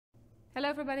Hello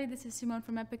everybody, this is Simone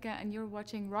from Epica and you're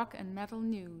watching Rock and Metal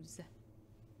News.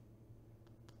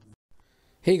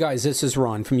 Hey guys, this is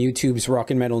Ron from YouTube's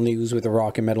Rock and Metal News with a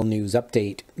Rock and Metal News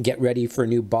update. Get ready for a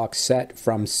new box set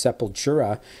from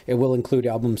Sepultura. It will include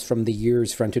albums from the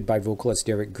years fronted by vocalist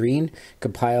Derrick Green,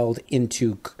 compiled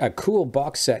into a cool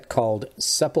box set called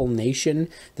Sepulnation,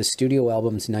 the studio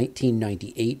albums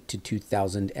 1998 to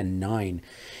 2009.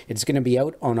 It's going to be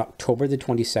out on October the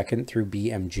 22nd through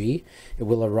BMG. It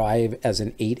will arrive as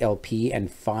an 8 LP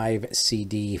and 5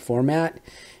 CD format,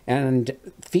 and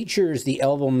features the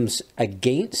albums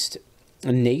Against,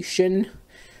 Nation,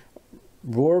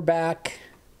 Roorback,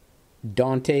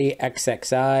 Dante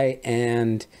XXI,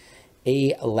 and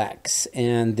A-Lex.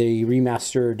 And they are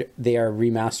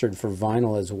remastered for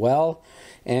vinyl as well.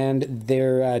 And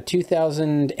their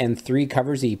 2003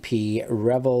 covers EP,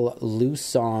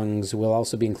 Revolusongs, will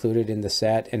also be included in the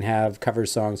set and have cover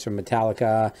songs from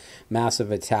Metallica,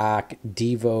 Massive Attack,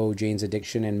 Devo, Jane's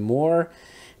Addiction, and more.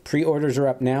 Pre-orders are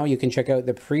up now. You can check out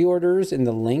the pre-orders in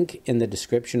the link in the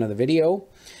description of the video.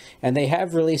 And they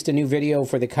have released a new video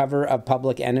for the cover of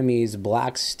Public Enemy's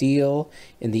Black Steel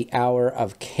in the Hour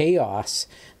of Chaos.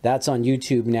 That's on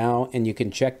YouTube now, and you can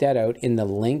check that out in the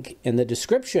link in the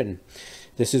description.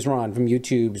 This is Ron from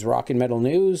YouTube's Rock and Metal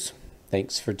News.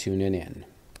 Thanks for tuning in.